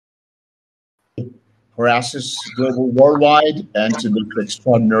Horasis Global Worldwide and to this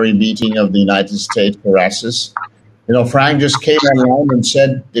extraordinary meeting of the United States Horasis. Frank just came online and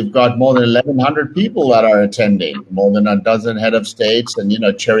said they've got more than 1,100 people that are attending, more than a dozen head of states and,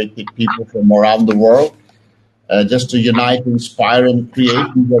 cherry-pick people from around the world just to unite, inspire, and create.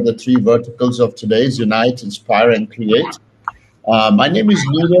 These are the three verticals of today's Unite, Inspire, and Create. My name is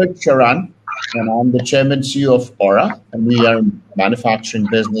Niraj, Sharan, and I'm the Chairman CEO of Aura, and we are in manufacturing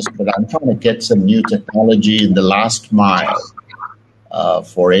business, but I'm trying to get some new technology in the last mile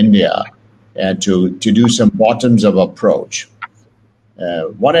for India and to do some bottoms-up approach.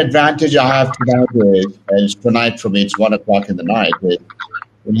 One advantage I have tonight is tonight for me, it's 1 o'clock in the night, is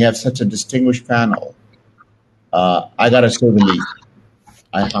when you have such a distinguished panel, I got to say the least.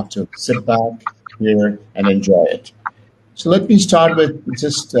 I have to sit back, hear, and enjoy it. So let me start with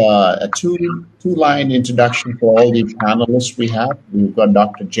just a two-line introduction for all the panelists we have. We've got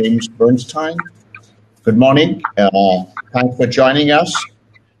Dr. James Bernstein. Good morning. Thanks for joining us.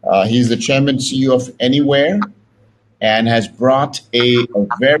 He's the Chairman CEO of Eniware and has brought a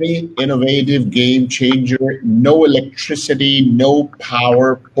very innovative game changer, no electricity, no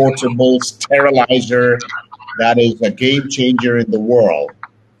power, portable sterilizer that is a game changer in the world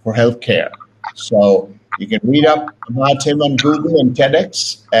for healthcare. So you can read up about him on Google and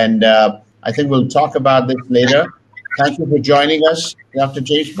TEDx, and I think we'll talk about this later. Thank you for joining us, Dr.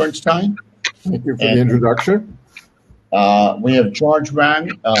 James Bernstein. Thank you for the introduction. We have George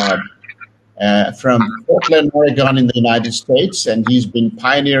Wang from Portland, Oregon in the United States, and he's been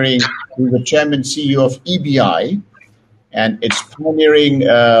pioneering, he's the Chairman CEO of EBI, and it's pioneering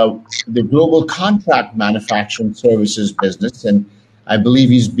the global contract manufacturing services business. And I believe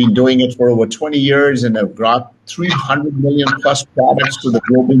he's been doing it for over 20 years and have brought 300 million plus products to the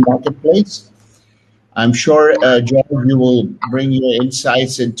global marketplace. I'm sure, George, you will bring your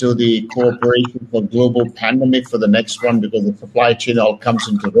insights into the cooperation for global pandemic for the next one, because the supply chain all comes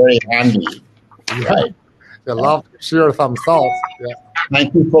into very handy. Yeah. Right. I love to share some thoughts. Yeah.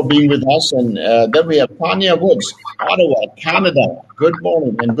 Thank you for being with us. And then we have Tanya Woods, Ottawa, Canada. Good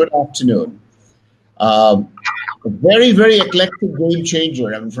morning and good afternoon. A very, very eclectic game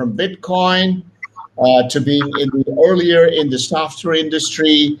changer. I mean, from Bitcoin to being earlier in the software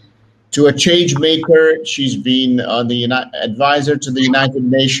industry to a change maker. She's been on the advisor to the United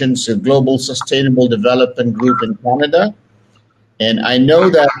Nations Global Sustainable Development Group in Canada. And I know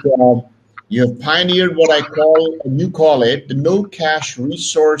that you have pioneered what you call it, the no cash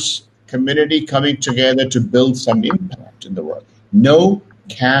resource community coming together to build some impact in the world. No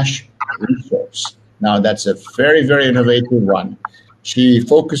cash resource. Now, that's a very, very innovative one. She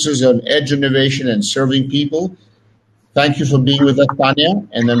focuses on edge innovation and serving people. Thank you for being with us, Tanya.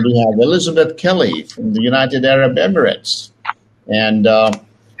 And then we have Elizabeth Kelly from the United Arab Emirates. And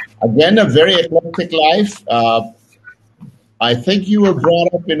again, a very eclectic life. I think you were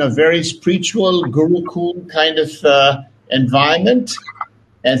brought up in a very spiritual, gurukul kind of environment.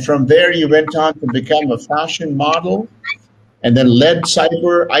 And from there, you went on to become a fashion model and then led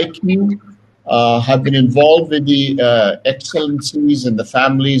Cyber IQ. Have been involved with the excellencies and the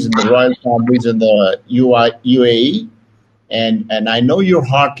families and the royal families in the UAE. And I know your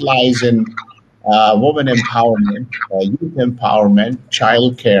heart lies in women empowerment, youth empowerment,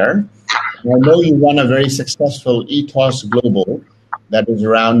 child care. And I know you run a very successful Ethos Global that is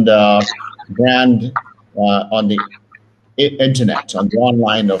around brand on the internet, on the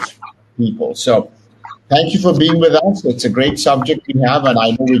online of people. So thank you for being with us. It's a great subject we have, and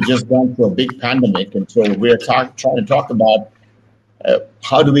I know we've just gone through a big pandemic, and so we're trying to talk about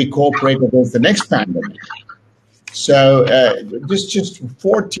how do we cooperate against the next pandemic. So just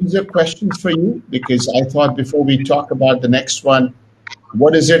 4 teaser questions for you, because I thought before we talk about the next one,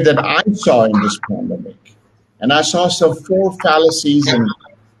 what is it that I saw in this pandemic? And I saw some 4 fallacies and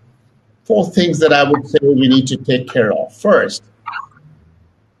 4 things that I would say we need to take care of. First,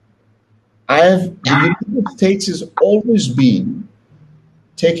 the United States has always been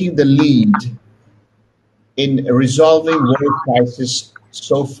taking the lead in resolving world crisis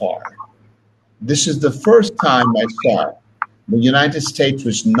so far. This is the first time I saw the United States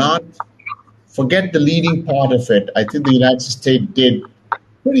was not, forget the leading part of it, I think the United States did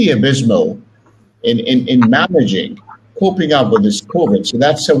pretty abysmal in managing, coping up with this COVID. So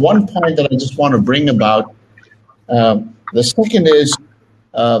that's one point that I just want to bring about. The second is,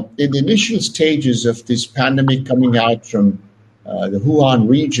 in the initial stages of this pandemic coming out from the Wuhan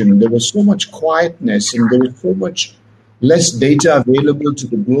region, there was so much quietness and there was so much less data available to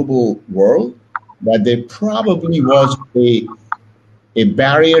the global world that there probably was a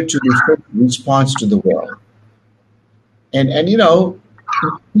barrier to the response to the world. And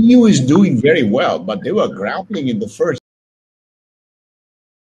EU is doing very well, but they were grappling in the first.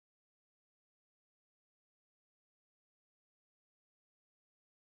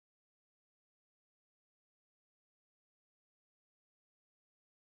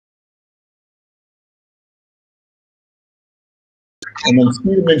 And then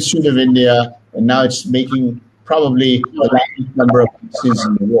Serum Institute of India, and now it's making probably the largest number of vaccines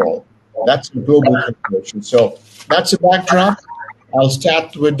in the world. That's a global corporation. So that's a backdrop. I'll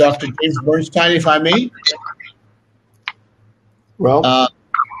start with Dr. James Bernstein, if I may. Well,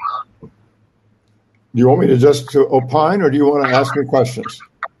 do you want me to just opine, or do you want to ask me questions?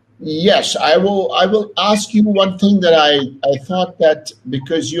 Yes, I will. I will ask you one thing that I thought that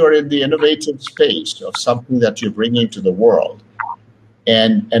because you're in the innovative space of something that you're bringing to the world,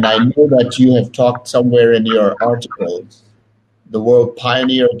 and I know that you have talked somewhere in your articles, the World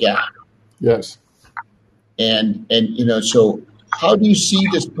Pioneer Gap. Yes. And so how do you see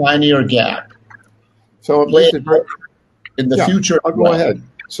this pioneer gap So play in the future? I'll go ahead.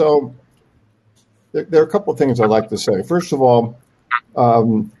 So there are a couple of things I'd like to say. First of all,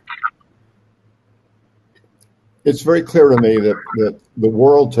 it's very clear to me that the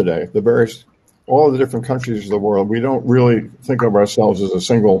world today, all the different countries of the world, we don't really think of ourselves as a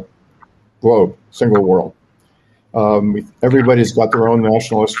single globe, single world. Everybody's got their own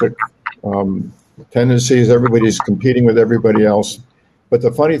nationalistic tendencies. Everybody's competing with everybody else. But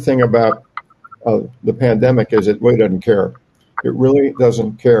the funny thing about the pandemic is it really doesn't care. It really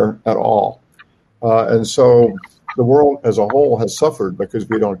doesn't care at all. And so the world as a whole has suffered because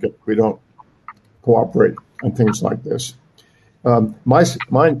we don't cooperate on things like this. My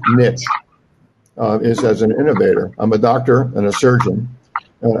niche is as an innovator. I'm a doctor and a surgeon,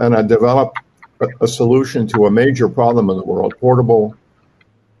 and I developed a solution to a major problem in the world: portable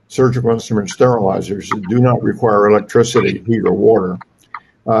surgical instrument sterilizers that do not require electricity, heat, or water.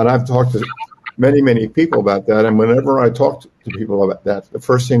 And I've talked to many, many people about that. And whenever I talk to people about that, the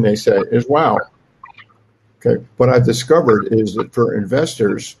first thing they say is, wow. Okay. What I've discovered is that for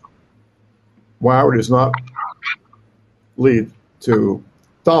investors, wow does not lead to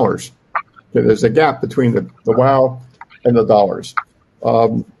dollars. Okay, there's a gap between the wow and the dollars.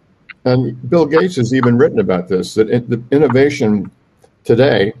 And Bill Gates has even written about this, that the innovation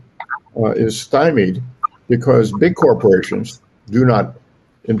today is stymied because big corporations do not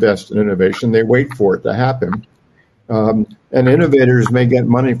invest in innovation. They wait for it to happen. And innovators may get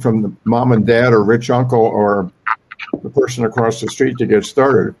money from the mom and dad or rich uncle or the person across the street to get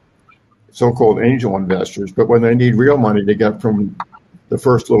started, so-called angel investors. But when they need real money to get from the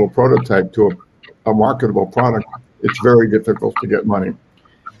first little prototype to a marketable product, it's very difficult to get money.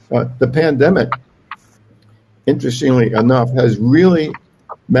 The pandemic, interestingly enough, has really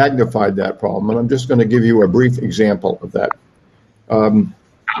magnified that problem. And I'm just going to give you a brief example of that.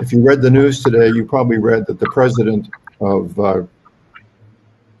 If you read the news today, you probably read that the president of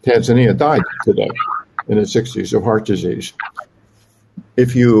Tanzania died today in his 60s of heart disease.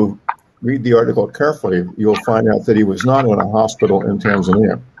 If you read the article carefully, you'll find out that he was not in a hospital in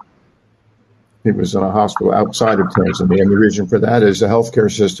Tanzania. He was in a hospital outside of Tanzania. And the reason for that is the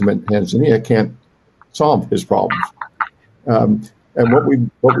healthcare system in Tanzania can't solve his problems. And what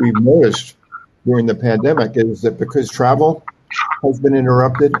we've noticed during the pandemic is that because travel has been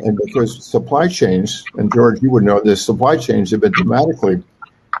interrupted and because supply chains, and George, you would know this, supply chains have been dramatically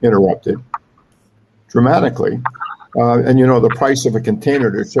interrupted. Dramatically. And the price of a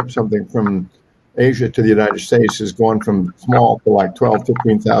container to ship something from Asia to the United States has gone from small to like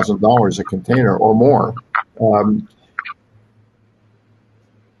 $12,000, $15,000 a container or more.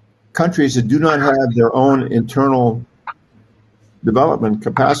 Countries that do not have their own internal development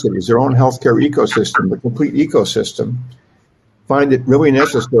capacities, their own healthcare ecosystem, the complete ecosystem, find it really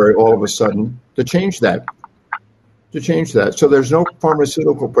necessary all of a sudden to change that. So there's no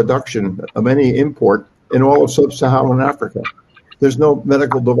pharmaceutical production of any import in all of sub-Saharan Africa. There's no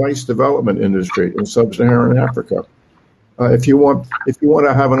medical device development industry in sub-Saharan Africa. If you want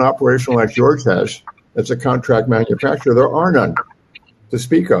to have an operation like George has, that's a contract manufacturer, there are none to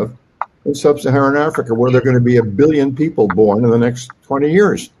speak of in sub-Saharan Africa, where there are going to be 1 billion people born in the next 20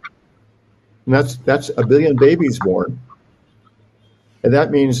 years. And that's 1 billion babies born. And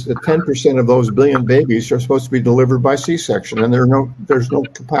that means that 10% of those 1 billion babies are supposed to be delivered by C-section, and there's no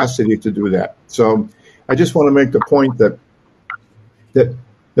capacity to do that. So I just want to make the point that the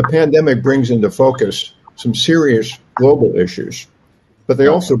pandemic brings into focus some serious global issues, but they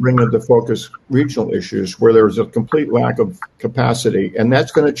also bring into focus regional issues where there's a complete lack of capacity, and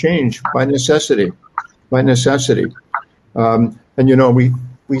that's going to change by necessity. And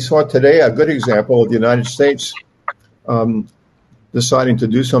we saw today a good example of the United States deciding to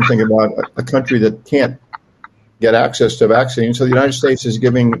do something about a country that can't get access to vaccines. So the United States is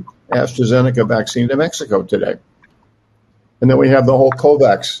giving AstraZeneca vaccine to Mexico today. And then we have the whole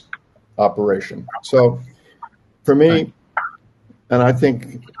COVAX operation. So for me, and I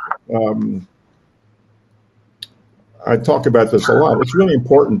think I talk about this a lot, it's really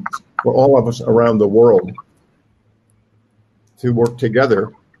important for all of us around the world to work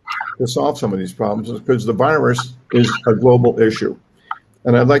together to solve some of these problems, because the virus is a global issue.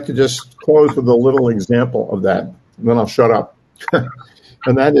 And I'd like to just close with a little example of that, and then I'll shut up.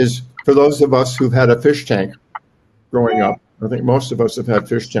 And that is, for those of us who've had a fish tank growing up, I think most of us have had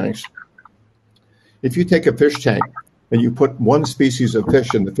fish tanks. If you take a fish tank and you put one species of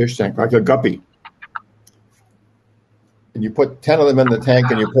fish in the fish tank, like a guppy, and you put 10 of them in the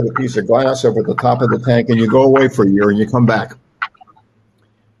tank and you put a piece of glass over the top of the tank and you go away for a year and you come back.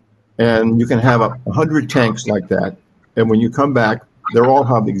 And you can have 100 tanks like that. And when you come back, they all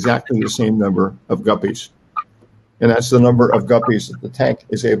have exactly the same number of guppies. And that's the number of guppies that the tank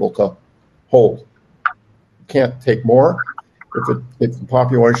is able to hold. You can't take more. If the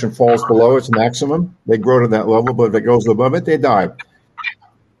population falls below its maximum, they grow to that level. But if it goes above it, they die.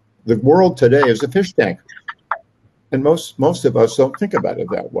 The world today is a fish tank. And most of us don't think about it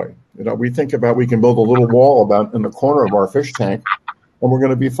that way. You know, we think about we can build a little wall about in the corner of our fish tank, and we're going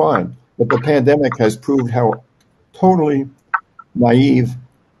to be fine. But the pandemic has proved how totally naive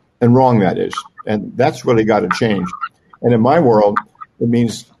and wrong that is. And that's really got to change. And in my world, it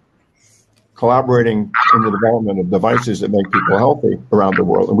means collaborating in the development of devices that make people healthy around the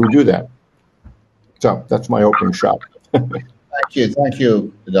world. And we do that. So that's my opening shot. Thank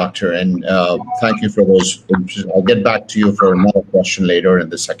you, Doctor, and thank you for those. I'll get back to you for another question later in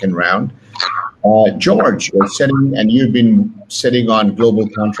the second round. George, you've been sitting on global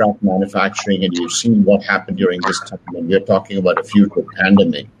contract manufacturing, and you've seen what happened during this time, and we're talking about a future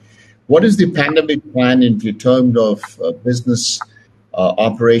pandemic. What is the pandemic plan in terms of business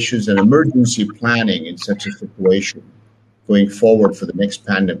operations and emergency planning in such a situation going forward for the next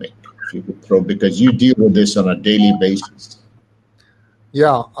pandemic? If you could throw, because you deal with this on a daily basis.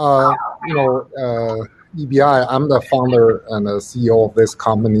 Yeah, EBI, I'm the founder and the CEO of this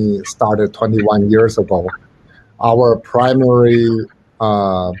company, started 21 years ago. Our primary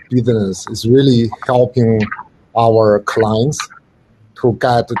business is really helping our clients to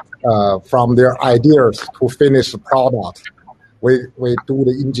get from their ideas to finished product. We do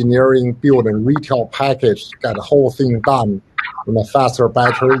the engineering, build a retail package, get the whole thing done in a faster,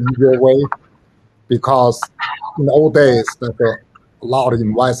 better, easier way. Because in the old days, that's a lot of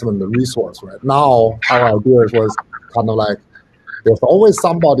investment and resource. Right now, our idea was kind of like there's always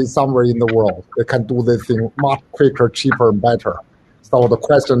somebody somewhere in the world that can do this thing much quicker, cheaper, and better. So the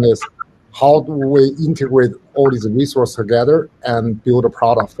question is, how do we integrate all these resources together and build a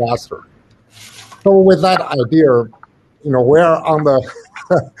product faster? So with that idea, we're on the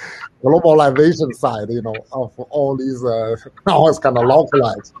globalization side, of all these. Now it's kind of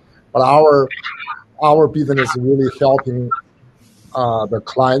localized, but our business is really helping the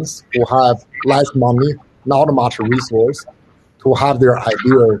clients who have less money, not much resource, to have their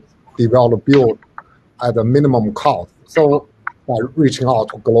idea developed, built at a minimum cost. So by reaching out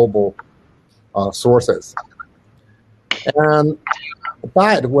to global sources. And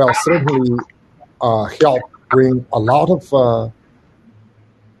that will certainly help bring a lot of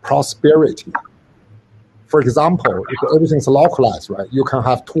prosperity. For example, if everything's localized, right, you can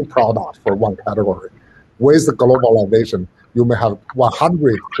have 2 products for one category. With the globalization, you may have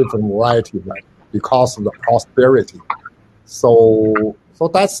 100 different varieties, right, because of the prosperity. So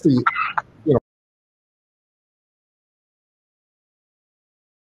that's the,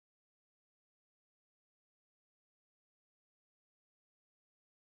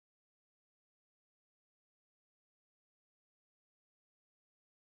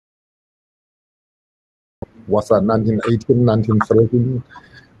 what's that, 1918, 1913?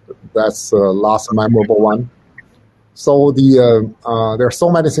 That's the last memorable one. So there are so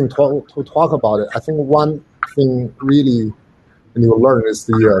many things to talk about it. I think one thing really when you learn is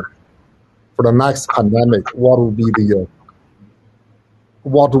for the next pandemic, what will be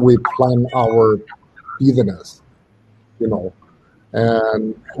what do we plan our business,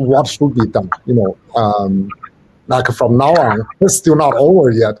 and what should be done, like from now on, it's still not over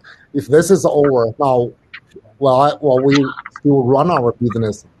yet. If this is over now, we still run our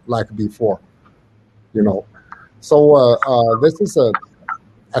business like before, So this is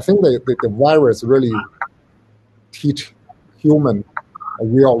I think the virus really teach human a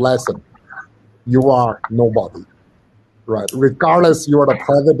real lesson. You are nobody, right? Regardless, you are the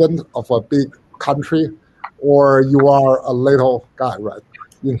president of a big country or you are a little guy, right?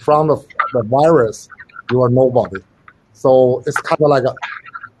 In front of the virus, you are nobody. So it's kind of like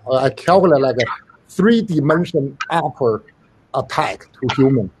I calculate like a 3-dimension upper attack to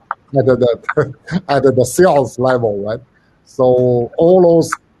human at the at the cells level, right? So all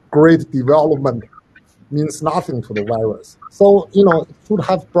those great development means nothing to the virus. So, it should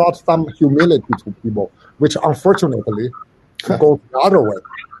have brought some humility to people, which unfortunately goes the other way.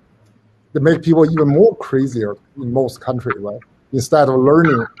 They make people even more crazier in most countries, right? Instead of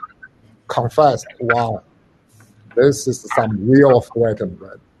learning, confess, wow, this is some real threat,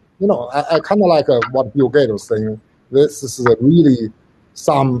 right? I kind of like what Bill Gates was saying. This is a really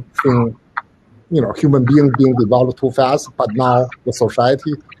something, human beings being developed too fast, but now the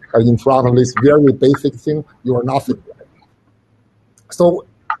society are in front of this very basic thing, you are nothing. So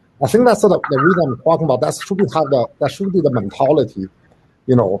I think that's the reason I'm talking about. That should be the mentality,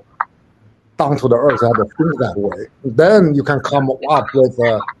 down to the earth, have to think that way. Then you can come up with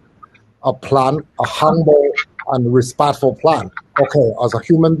a plan, a humble and respectful plan. Okay, as a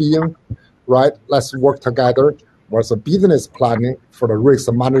human being, right, let's work together. What's a business planning for the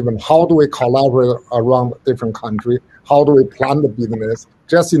risk management? How do we collaborate around different countries? How do we plan the business?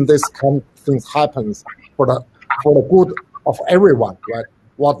 Just in this kind of things happens for the good of everyone, right?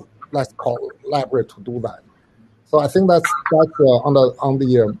 Let's collaborate to do that. So I think that's on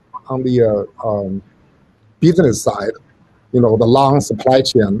the business side, the long supply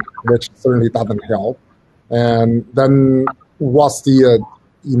chain, which certainly doesn't help. And then what's the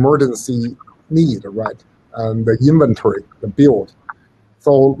emergency need, right? And the inventory, the build.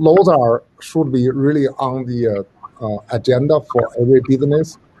 So those should be really on the agenda for every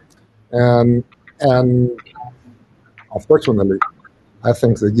business. And unfortunately, I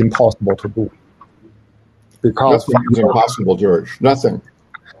think it's impossible to do. Because nothing is impossible, George. Nothing.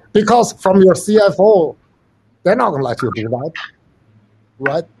 Because from your CFO, they're not going to let you do that,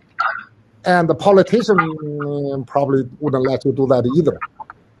 right? And the politician probably wouldn't let you do that either.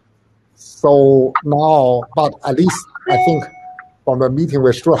 So now, but at least I think from the meeting,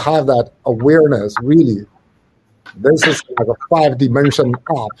 we should have that awareness, really. This is like a 5-dimension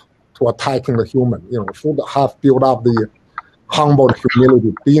up to attacking the human. Should have built up the humble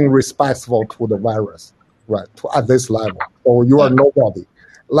humility, being respectful to the virus, right, at this level. So you are nobody,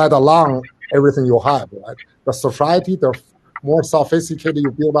 let alone everything you have, right? The society, the more sophisticated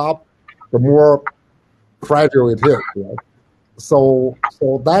you build up, the more fragile it is, right? So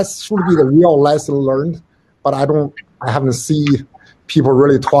that should be the real lesson learned, but I haven't seen people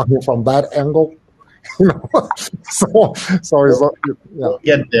really talking from that angle. So We'll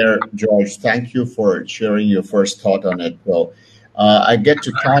get there, George. Thank you for sharing your first thought on it. Well, I get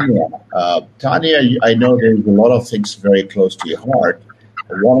to Tanya. Tanya, I know there's a lot of things very close to your heart.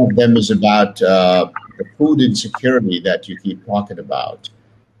 One of them is about the food insecurity that you keep talking about.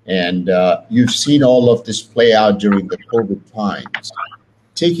 And you've seen all of this play out during the COVID times.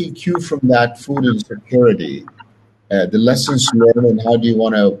 Taking cue from that food insecurity, the lessons learned, and how do you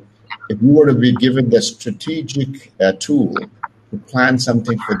want to, if you were to be given the strategic tool to plan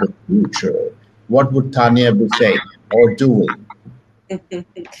something for the future, what would Tanya be saying or doing?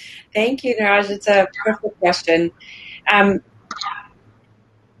 Thank you, Niraj. It's a perfect question.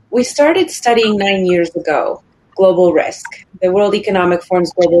 We started studying 9 years ago global risk. The World Economic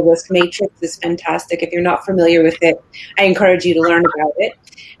Forum's Global Risk Matrix is fantastic. If you're not familiar with it, I encourage you to learn about it.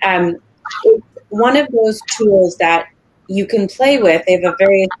 It's one of those tools that you can play with. They have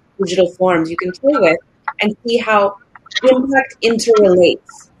various digital forms you can play with and see how impact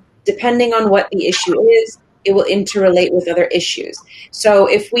interrelates. Depending on what the issue is, it will interrelate with other issues. So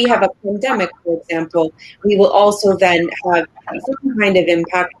if we have a pandemic, for example, we will also then have some kind of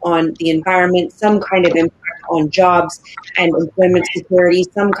impact on the environment, some kind of impact on jobs and employment security,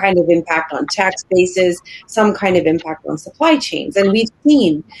 some kind of impact on tax bases, some kind of impact on supply chains. And we've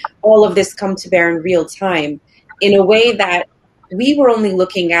seen all of this come to bear in real time in a way that we were only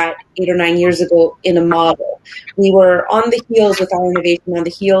looking at 8 or 9 years ago in a model. We were on the heels with our innovation, on the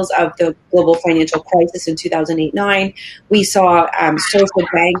heels of the global financial crisis in 2008-9. We saw social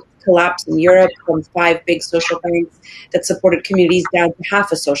banks collapse in Europe from 5 big social banks that supported communities down to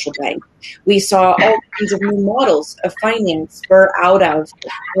half a social bank. We saw all kinds of new models of finance spur out of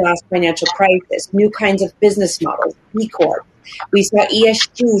the last financial crisis, new kinds of business models, B Corp. We saw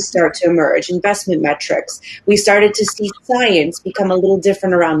ESG start to emerge, investment metrics. We started to see science become a little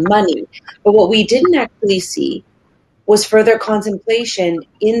different around money. But what we didn't actually see was further contemplation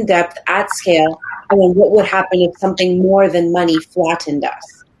in depth at scale on what would happen if something more than money flattened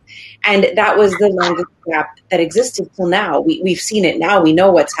us. And that was the longest gap that existed till now. We've seen it now. We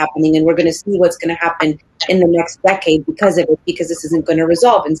know what's happening, and we're going to see what's going to happen in the next decade because of it, because this isn't going to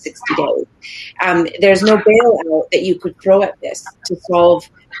resolve in 60 days. There's no bailout that you could throw at this to solve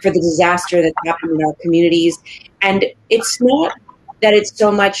for the disaster that's happened in our communities. And it's not that it's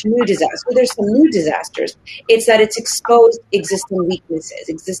so much new disaster. There's some new disasters. It's that it's exposed existing weaknesses,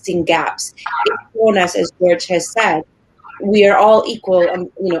 existing gaps. It's shown us, as George has said, we are all equal,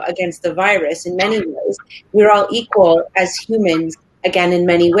 against the virus in many ways. We're all equal as humans, again, in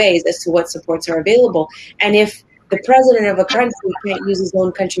many ways, as to what supports are available. And if the president of a country can't use his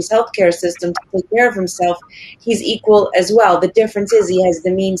own country's healthcare system to take care of himself, he's equal as well. The difference is he has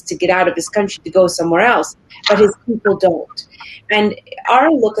the means to get out of his country to go somewhere else, but his people don't. And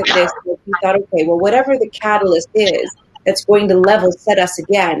our look at this, we thought, okay, well, whatever the catalyst is that's going to level set us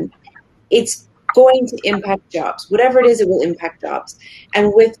again, it's going to impact jobs. Whatever it is, it will impact jobs.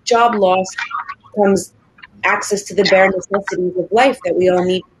 And with job loss comes access to the bare necessities of life that we all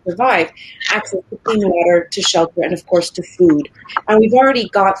need to survive, access to clean water, to shelter, and of course to food. And we've already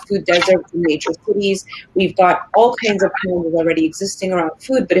got food deserts in major cities. We've got all kinds of problems already existing around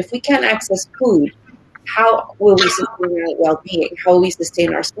food. But if we can't access food, how will we sustain our well-being? How will we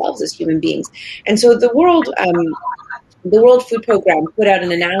sustain ourselves as human beings? And so the World Food Program put out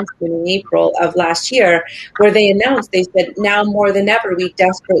an announcement in April of last year where they said, now more than ever, we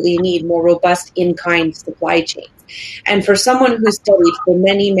desperately need more robust in-kind supply chains. And for someone who studied for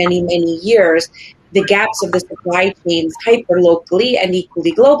many, many, many years the gaps of the supply chains hyper-locally and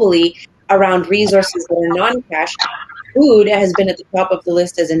equally globally around resources that are non-cash, food has been at the top of the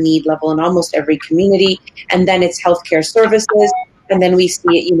list as a need level in almost every community. And then it's healthcare services. And then we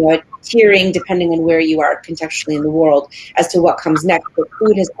see it, tiering depending on where you are contextually in the world as to what comes next. But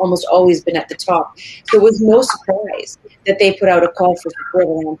food has almost always been at the top. So it was no surprise that they put out a call for support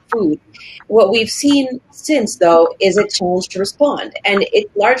around food. What we've seen since, though, is a challenge to respond. And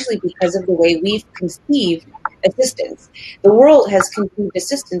it's largely because of the way we've conceived assistance. The world has conceived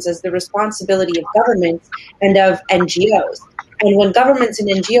assistance as the responsibility of governments and of NGOs. And when governments and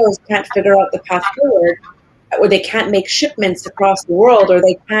NGOs can't figure out the path forward, or they can't make shipments across the world, or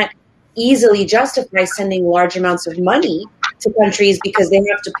they can't easily justify sending large amounts of money to countries because they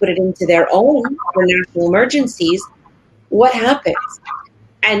have to put it into their own for national emergencies, what happens?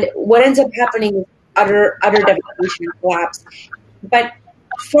 And what ends up happening is utter devastation and collapse. But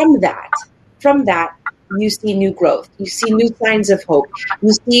from that, you see new growth. You see new signs of hope.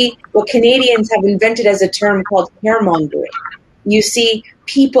 You see what Canadians have invented as a term called caremongering. You see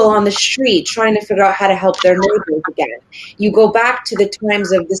people on the street trying to figure out how to help their neighbors again. You go back to the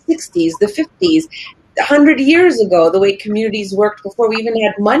times of the 60s, the 50s, 100 years ago, the way communities worked before we even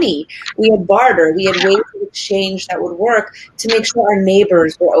had money. We had barter. We had ways of exchange that would work to make sure our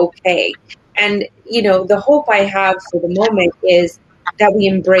neighbors were okay. And, the hope I have for the moment is that we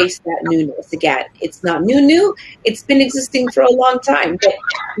embrace that newness again. It's not new. It's been existing for a long time, but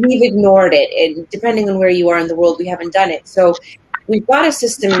we've ignored it. And depending on where you are in the world, we haven't done it. So we've got a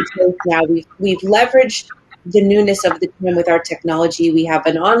system in place now. We've leveraged the newness of the time with our technology. We have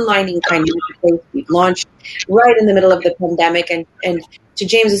an online in-kind marketplace we've launched right in the middle of the pandemic. And to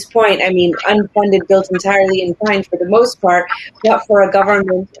James's point, unfunded, built entirely in kind for the most part, but for a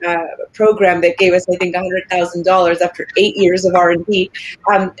government program that gave us, I think, $100,000 after 8 years of R&D.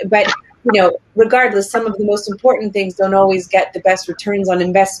 But regardless, some of the most important things don't always get the best returns on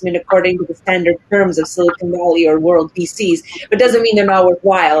investment according to the standard terms of Silicon Valley or world VCs. But it doesn't mean they're not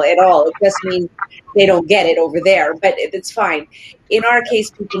worthwhile at all. It just means they don't get it over there, but it's fine. In our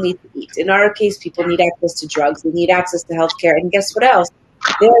case, people need to eat. In our case, people need access to drugs. They need access to healthcare. And guess what else?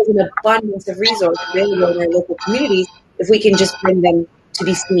 There is an abundance of resources available in our local communities if we can just bring them to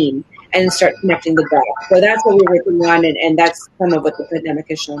be seen and start connecting the dots. So that's what we're working on, and that's some of what the pandemic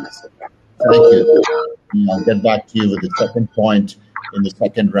has shown us so far. Thank you. I'll get back to you with the second point in the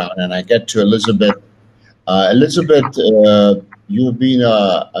second round, and I get to Elizabeth. Elizabeth, you've been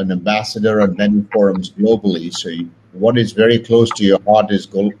an ambassador on many forums globally, so what is very close to your heart is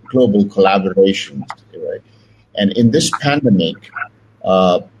global collaborations, right? And in this pandemic,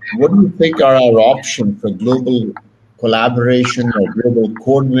 what do you think are our options for global collaboration or global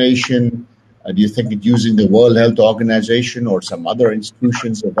coordination? Do you think it's using the World Health Organization or some other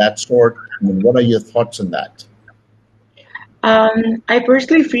institutions of that sort? What are your thoughts on that? I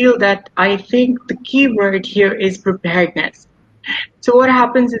personally feel that I think the key word here is preparedness. So what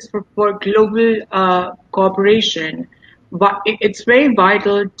happens is for global cooperation, but it's very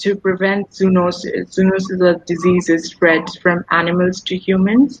vital to prevent zoonosis of diseases spread from animals to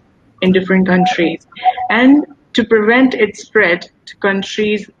humans in different countries, and to prevent its spread to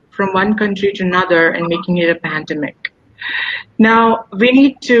countries from one country to another and making it a pandemic. Now we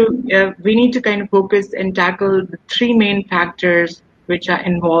need to kind of focus and tackle the three main factors which are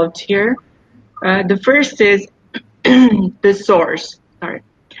involved here. The first is the source. Sorry.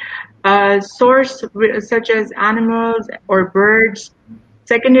 Source such as animals or birds.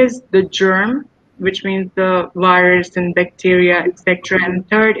 Second is the germ, which means the virus and bacteria, etc. And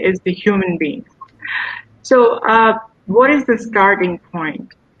third is the human being. So what is the starting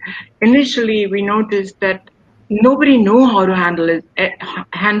point? Initially, we noticed that nobody knew how to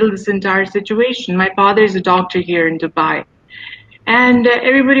handle this entire situation. My father is a doctor here in Dubai. And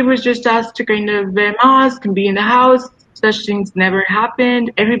everybody was just asked to kind of wear masks and be in the house. Such things never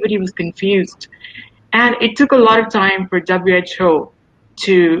happened. Everybody was confused. And it took a lot of time for WHO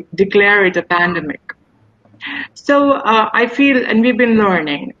to declare it a pandemic. So I feel, and we've been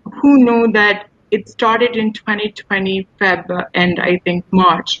learning, who knew that it started in 2020 Feb and I think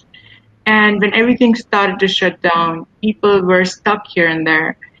March. And when everything started to shut down, people were stuck here and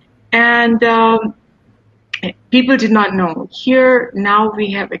there. And people did not know. Here, now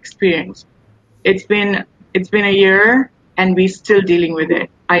we have experience. It's been a year and we're still dealing with it.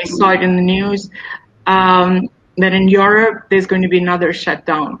 I saw it in the news that in Europe, there's going to be another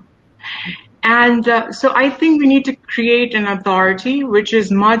shutdown. And so I think we need to create an authority which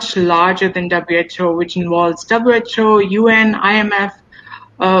is much larger than WHO, which involves WHO, UN, IMF,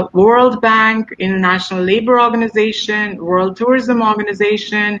 World Bank, International Labour Organization, World Tourism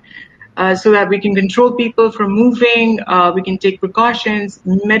Organization, so that we can control people from moving, we can take precautions,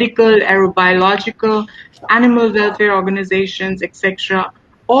 medical, aerobiological, animal welfare organizations, etc.,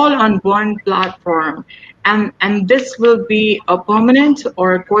 all on one platform. And this will be a permanent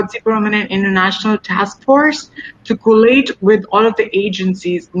or a quasi-permanent international task force to collate with all of the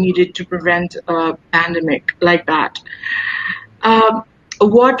agencies needed to prevent a pandemic like that.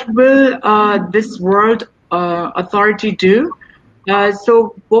 What will this World Authority do?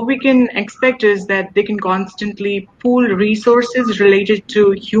 So what we can expect is that they can constantly pool resources related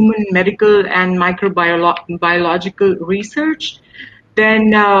to human medical and microbiological research,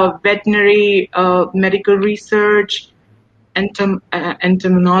 then veterinary medical research,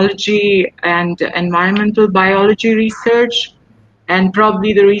 entomology and environmental biology research, and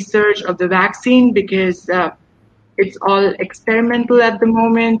probably the research of the vaccine, because it's all experimental at the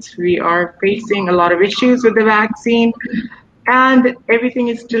moment. We are facing a lot of issues with the vaccine. And everything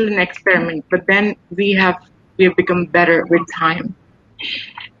is still an experiment, but then we have become better with time.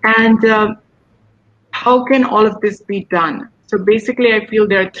 And how can all of this be done? So basically, I feel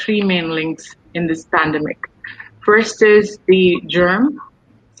there are three main links in this pandemic. First is the germ,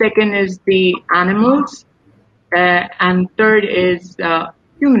 second is the animals, and third is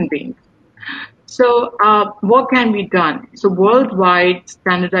human beings. So what can be done? So worldwide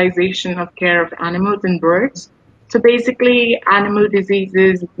standardization of care of animals and birds. So basically, animal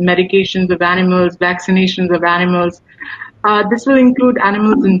diseases, medications of animals, vaccinations of animals. This will include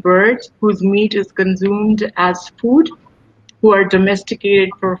animals and birds whose meat is consumed as food, who are domesticated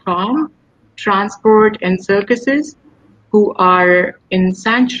for farm, transport, and circuses, who are in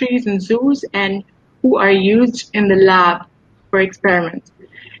sanctuaries and zoos, and who are used in the lab for experiments.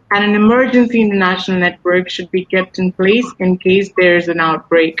 And an emergency international network should be kept in place in case there is an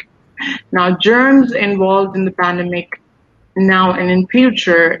outbreak. Now, germs involved in the pandemic now and in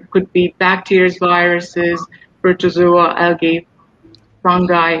future could be bacteria, viruses, protozoa, algae,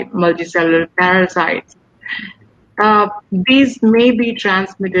 fungi, multicellular parasites. These may be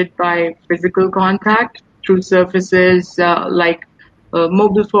transmitted by physical contact through surfaces like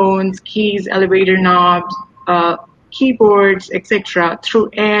mobile phones, keys, elevator knobs, keyboards, etc.,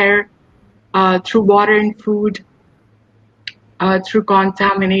 through air, through water and food, through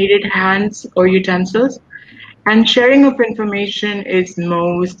contaminated hands or utensils. And sharing of information is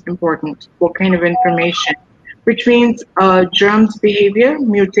most important. What kind of information? Which means germs behavior,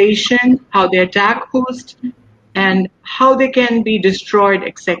 mutation, how they attack host, and how they can be destroyed,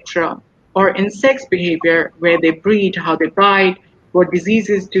 etc. Or insects behavior, where they breed, how they bite, what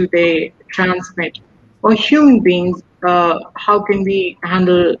diseases do they transmit. Or human beings, how can we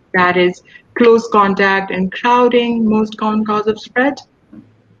handle that is close contact and crowding, most common cause of spread.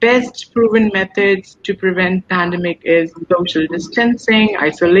 Best proven methods to prevent pandemic is social distancing,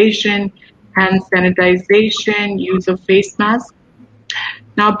 isolation, hand sanitization, use of face masks.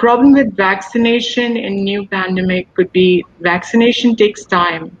 Now, problem with vaccination in new pandemic could be vaccination takes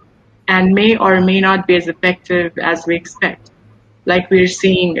time and may or may not be as effective as we expect. Like we're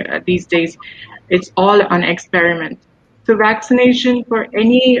seeing these days, it's all an experiment. So vaccination for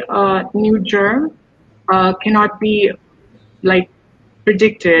any new germ cannot be like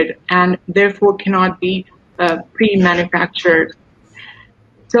predicted and therefore cannot be pre-manufactured.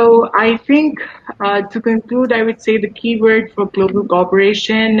 So I think to conclude, I would say the keyword for global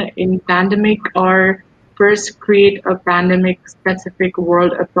cooperation in pandemic are first create a pandemic-specific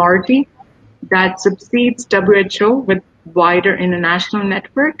world authority that succeeds WHO with wider international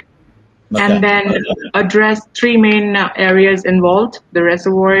network, and then address three main areas involved: the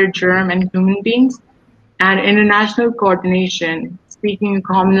reservoir, germ, and human beings, and international coordination, speaking a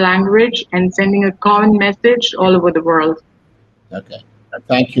common language and sending a common message all over the world. Okay.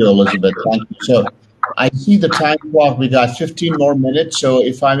 Thank you, Elizabeth. Thank you. So I see the time clock. We got 15 more minutes. So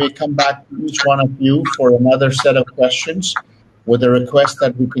if I may come back to each one of you for another set of questions with a request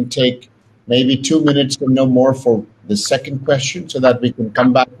that we can take maybe 2 minutes and no more for the second question so that we can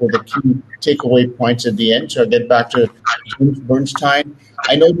come back with the key takeaway points at the end. So I'll get back to Bernstein.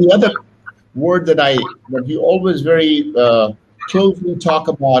 I know the other word that you always very closely talk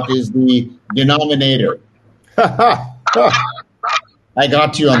about is the denominator. I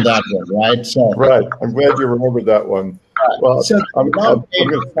got you on that one, right? So, right. I'm glad you remembered that one. Well, so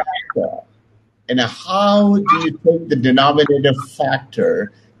denominator factor, and how do you take the denominator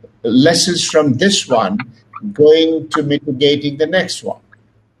factor, lessons from this one, going to mitigating the next one?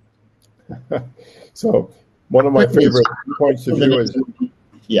 So, one of my favorite points of view is,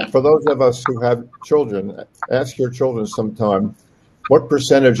 for those of us who have children, ask your children sometime what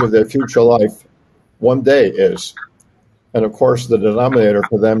percentage of their future life one day is. And of course, the denominator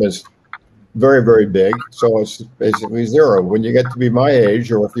for them is very, very big. So it's basically zero. When you get to be my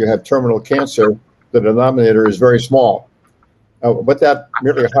age, or if you have terminal cancer, the denominator is very small. What that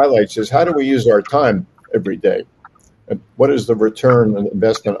merely highlights is how do we use our time every day? And what is the return and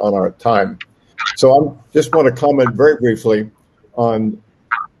investment on our time? So I just want to comment very briefly on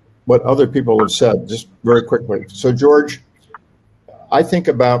what other people have said, just very quickly. So, George, I think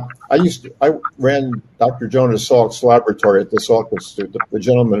about, I ran Dr. Jonas Salk's laboratory at the Salk Institute, the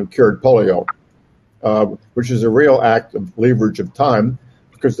gentleman who cured polio, which is a real act of leverage of time,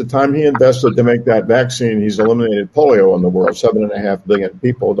 because the time he invested to make that vaccine, he's eliminated polio in the world. 7.5 billion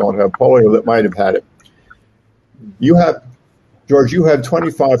people don't have polio that might have had it. George, you have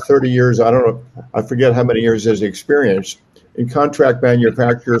 25, 30 years, I forget how many years as experience in contract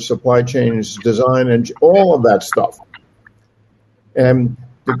manufacture, supply chains, design, and all of that stuff. And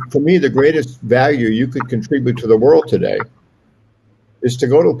for me, the greatest value you could contribute to the world today is to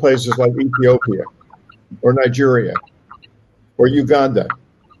go to places like Ethiopia or Nigeria or Uganda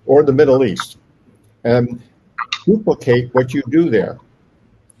or the Middle East and duplicate what you do there.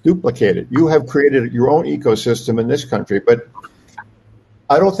 Duplicate it. You have created your own ecosystem in this country, but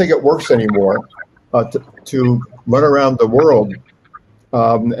I don't think it works anymore to run around the world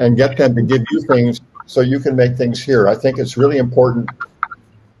and get them to give you things so you can make things here. I think it's really important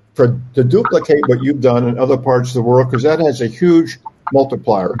to duplicate what you've done in other parts of the world, because that has a huge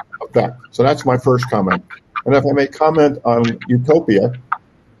multiplier effect. So that's my first comment. And if I may comment on utopia,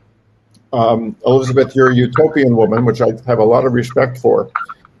 Elizabeth, you're a utopian woman, which I have a lot of respect for.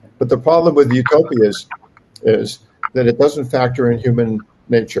 But the problem with utopia is that it doesn't factor in human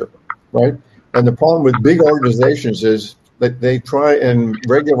nature, right? And the problem with big organizations is that they try and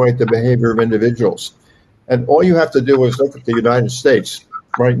regulate the behavior of individuals. And all you have to do is look at the United States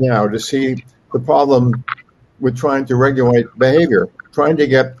right now to see the problem with trying to regulate behavior. Trying to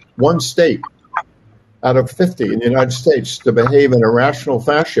get one state out of 50 in the United States to behave in a rational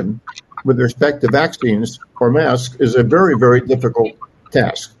fashion with respect to vaccines or masks is a very, very difficult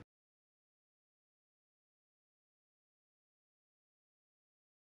task.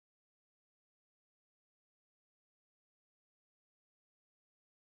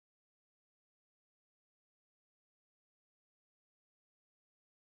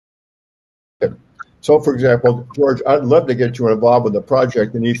 So, for example, George, I'd love to get you involved with a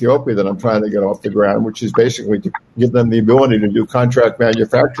project in Ethiopia that I'm trying to get off the ground, which is basically to give them the ability to do contract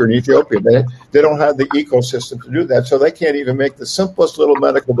manufacture in Ethiopia. They don't have the ecosystem to do that, so they can't even make the simplest little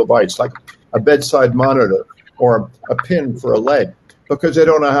medical device, like a bedside monitor or a pin for a leg, because they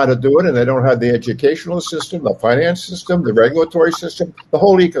don't know how to do it, and they don't have the educational system, the finance system, the regulatory system, the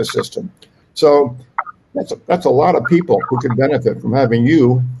whole ecosystem. So that's a lot of people who can benefit from having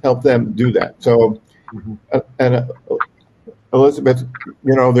you help them do that. So, and Elizabeth,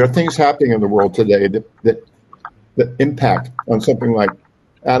 there are things happening in the world today that impact on something like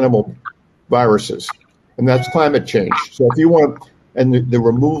animal viruses, and that's climate change. So if you want, and the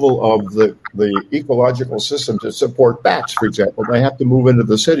removal of the ecological system to support bats, for example, they have to move into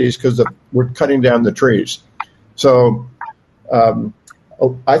the cities because we're cutting down the trees. So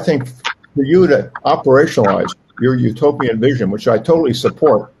I think for you to operationalize your utopian vision, which I totally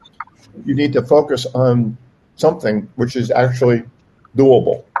support, you need to focus on something which is actually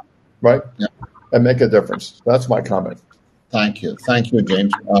doable, right? Yeah. And make a difference. That's my comment. Thank you,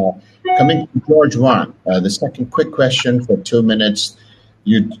 James. Coming to George Wang, the second quick question for 2 minutes.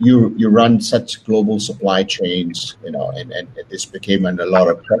 You run such global supply chains, and this became under a lot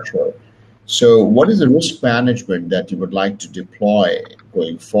of pressure. So, what is the risk management that you would like to deploy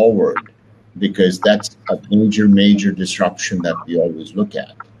going forward? Because that's a major disruption that we always look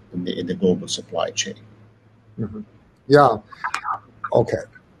at in the global supply chain. Mm-hmm. Yeah. Okay.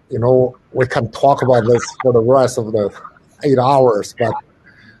 We can talk about this for the rest of the 8 hours, but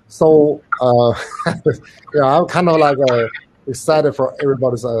so I'm kind of like excited for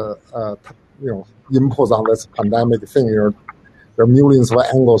everybody's inputs on this pandemic thing. There are millions of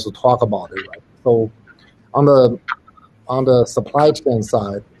angles to talk about it, right? So on the supply chain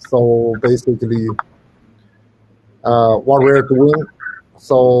side, so basically what we're doing.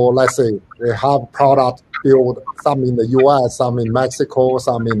 So let's say we have product built, some in the US, some in Mexico,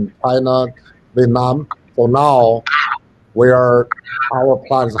 some in China, Vietnam. So now our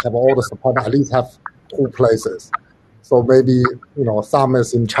plants have all the support, at least have 2 places. So maybe, some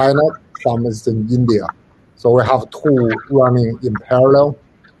is in China, some is in India. So we have 2 running in parallel,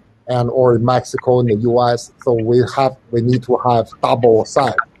 or in Mexico, in the US. So we need to have double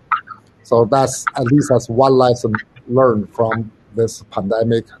side. So that's at least that's one lesson learned from this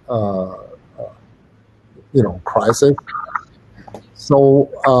pandemic, crisis. So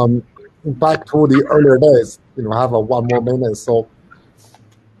back to the earlier days, I have 1 more minute. So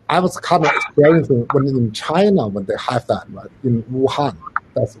I was kind of experiencing when in China, when they have that, right, in Wuhan,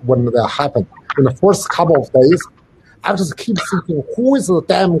 that's when that happened. In the first couple of days, I just keep thinking, who is the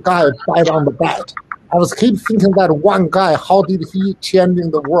damn guy bite on the bat? I was keep thinking that one guy, how did he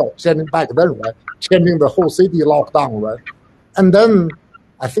changing the world, changing back then, right? Changing the whole city lockdown, right? And then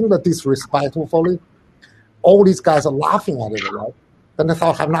I think that disrespectfully, all these guys are laughing at it, right? Then they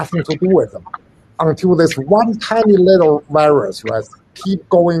thought have nothing to do with them. Until this one tiny little virus, right, keep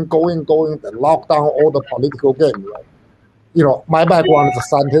going, then lock down all the political game, right? My background is a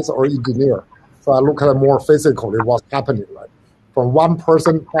scientist or engineer, so I look at it more physically what's happening, right? From one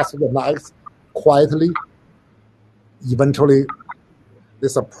person past the next, quietly, eventually,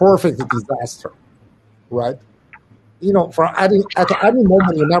 it's a perfect disaster, right? At any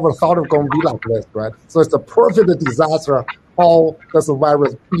moment, you never thought it was going to be like this, right? So it's a perfect disaster. How does the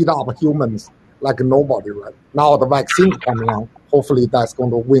virus beat up humans like nobody, right? Now the vaccine coming out. Hopefully, that's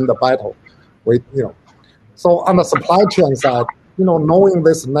going to win the battle. So on the supply chain side, knowing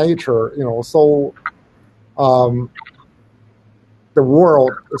this nature, so the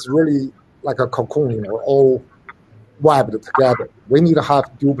world is really like a cocoon, all webbed together. We need to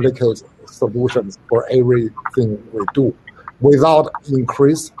have duplicate solutions for everything we do without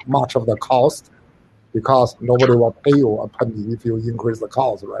increase much of the cost, because nobody will pay you a penny if you increase the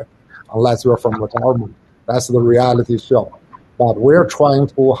cost, right? Unless you're from the government. That's the reality show. But we're trying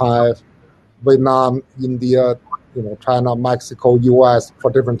to have Vietnam, India, China, Mexico, US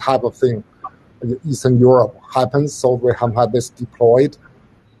for different type of thing. Eastern Europe happens, so we have had this deployed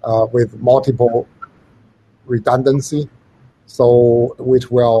with multiple redundancy, so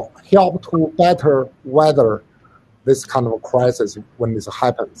which will help to better weather this kind of crisis when this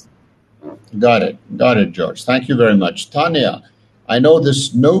happens. Got it, George. Thank you very much. Tanya, I know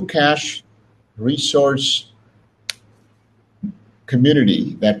this no cash resource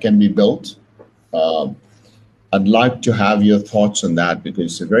community that can be built. I'd like to have your thoughts on that,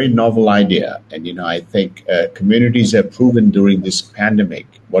 because it's a very novel idea. And, I think communities have proven during this pandemic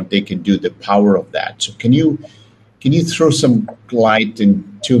what they can do, the power of that. So can you throw some light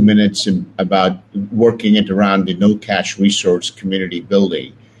in 2 minutes about working it around the no cash resource community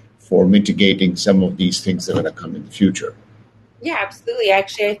building for mitigating some of these things that are going to come in the future? Yeah, absolutely.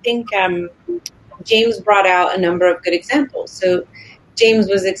 Actually, I think James brought out a number of good examples. So James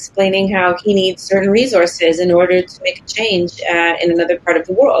was explaining how he needs certain resources in order to make a change in another part of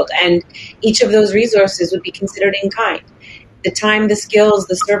the world. And each of those resources would be considered in kind. The time, the skills,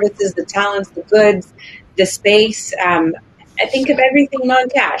 the services, the talents, the goods, the space. I think of everything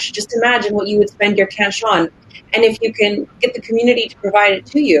non-cash. Just imagine what you would spend your cash on. And if you can get the community to provide it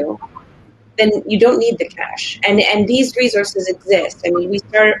to you, then you don't need the cash. And these resources exist. I mean, we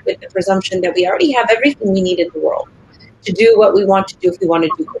start with the presumption that we already have everything we need in the world to do what we want to do if we want to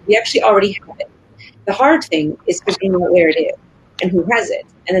do it. We actually already have it. The hard thing is figuring out where it is and who has it.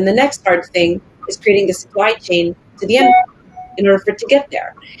 And then the next hard thing is creating the supply chain to the end in order for it to get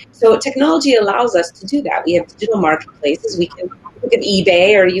there. So technology allows us to do that. We have digital marketplaces. We can think of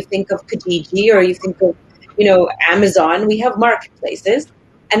eBay, or you think of Kijiji, or you think of Amazon, we have marketplaces,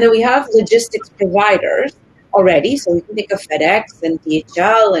 and then we have logistics providers already. So we can think of FedEx and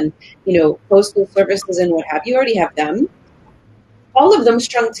DHL and, postal services and what have you. Already have them. All of them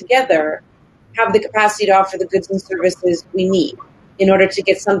strung together have the capacity to offer the goods and services we need in order to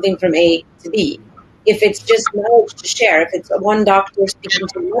get something from A to B. If it's just knowledge to share, if it's one doctor speaking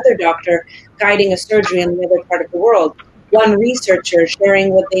to another doctor, guiding a surgery in another part of the world, one researcher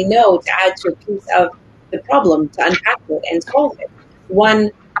sharing what they know to add to a piece of the problem, to unpack it and solve it.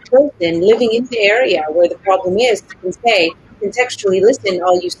 One person living in the area where the problem is can say, contextually, listen,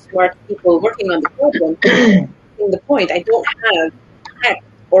 all you smart people working on the problem, the point, I don't have X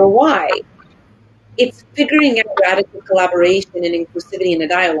or Y. It's figuring out radical collaboration and inclusivity in a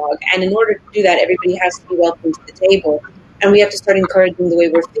dialogue. And in order to do that, everybody has to be welcome to the table. And we have to start encouraging the way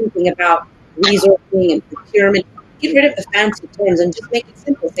we're thinking about resourcing and procurement. Get rid of the fancy terms and just make it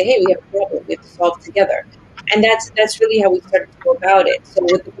simple. Say, hey, we have a problem. We have to solve it together. And that's really how we started to go about it. So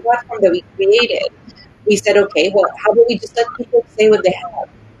with the platform that we created, we said, okay, well, how about we just let people say what they have?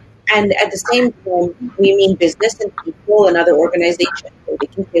 And at the same time, we mean business and people and other organizations, so they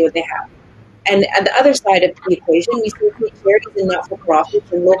can say what they have. And at the other side of the equation, we see charities and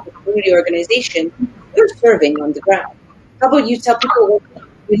not-for-profits and local community organizations, they're serving on the ground. How about you tell people what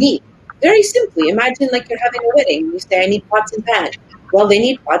you need? Very simply, imagine like you're having a wedding. You say, I need pots and pans. Well, they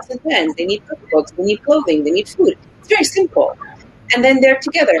need pots and pans. They need cookbooks. They need clothing. They need food. It's very simple. And then they're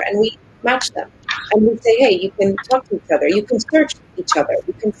together, and we match them. And we say, hey, you can talk to each other. You can search each other.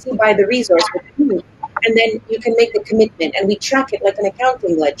 You can see by the resource what you need. And then you can make the commitment, and we track it like an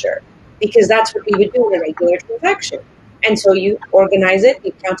accounting ledger, because that's what we would do in a regular transaction. And so you organize it. The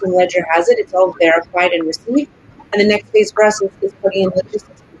accounting ledger has it. It's all verified and received. And the next phase for us is putting in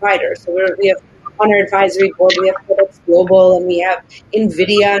logistics providers. So we have on our advisory board, we have FedEx Global, and we have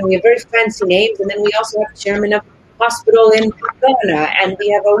NVIDIA, and we have very fancy names. And then we also have chairman of hospital in Ghana, and we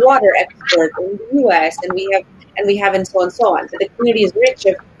have a water expert in the U.S., and we have and so on and so on. So the community is rich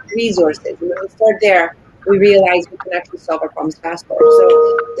of resources. And when we start there, we realize we can actually solve our problems faster.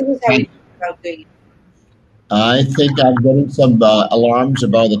 So this is how we think about doing it. I think I'm getting some alarms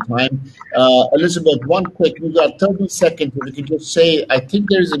about the time. Elizabeth, one quick, we've got 30 seconds. If you could just say, I think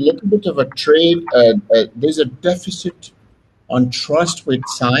there's a little bit of a trade, there's a deficit on trust with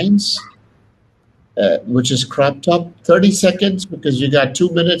science, which is cropped up. 30 seconds, because you got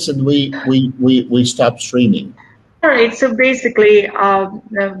 2 minutes and we stop streaming. All right. So basically,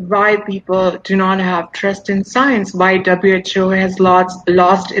 why people do not have trust in science, why WHO has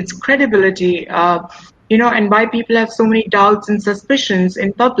lost its credibility, and why people have so many doubts and suspicions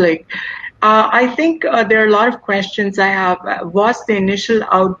in public. I think there are a lot of questions I have. Was the initial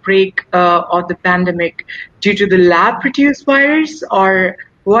outbreak of the pandemic due to the lab-produced virus, or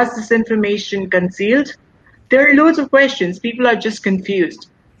was this information concealed? There are loads of questions. People are just confused.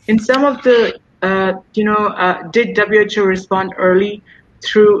 In some of the, did WHO respond early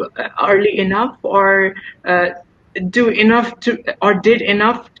enough, or did enough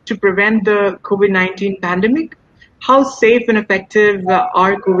to prevent the COVID-19 pandemic? How safe and effective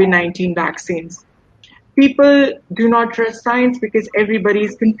are COVID-19 vaccines? People do not trust science because everybody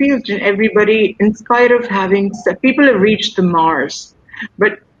is confused, and everybody, in spite of people have reached the Mars.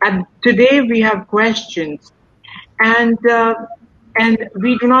 But today we have questions, and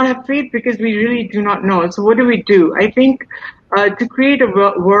we do not have faith because we really do not know. So what do? I think to create a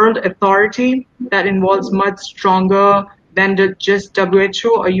world authority that involves much stronger than just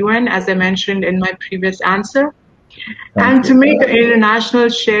WHO or UN, as I mentioned in my previous answer, and to make the international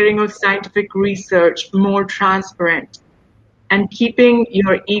sharing of scientific research more transparent, and keeping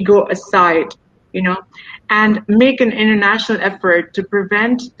your ego aside, and make an international effort to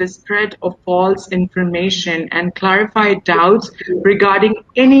prevent the spread of false information and clarify doubts regarding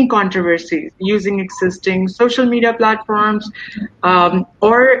any controversies using existing social media platforms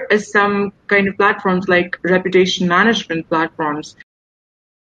or some kind of platforms like reputation management platforms.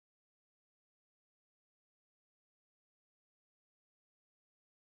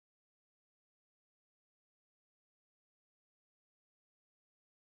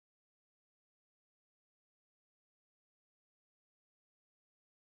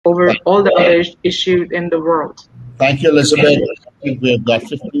 Over all the other issues in the world. Thank you, Elizabeth. I think we have got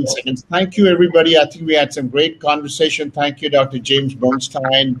 15 seconds. Thank you, everybody. I think we had some great conversation. Thank you, Dr. James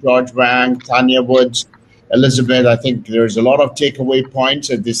Bernstein, George Wang, Tanya Woods, Elizabeth. I think there's a lot of takeaway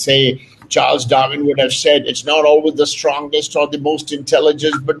points. As they say, Charles Darwin would have said, it's not always the strongest or the most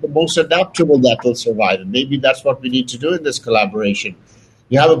intelligent, but the most adaptable that will survive. And maybe that's what we need to do in this collaboration.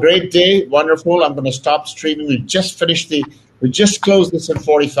 You have a great day. Wonderful. I'm going to stop streaming. We just closed this in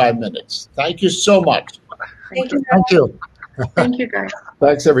 45 minutes. Thank you so much. Thank you. Thank you. Thank you, guys.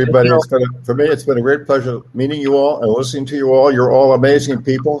 Thanks, everybody. For me, it's been a great pleasure meeting you all and listening to you all. You're all amazing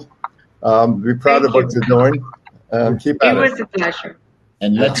people. Be proud of what you're doing. Keep at It it. was a pleasure.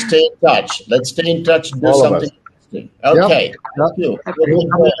 And let's stay in touch. Let's stay in touch and do All of something us. interesting. Okay. Yep. Thank you. Good talking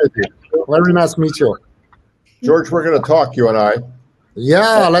with you. Very nice to meet you. George, we're going to talk, you and I.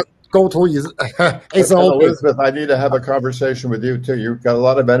 Yeah, let's go to his. It's And okay. Elizabeth, I need to have a conversation with you, too. You've got a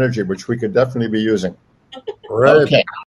lot of energy, which we could definitely be using. Great. Okay.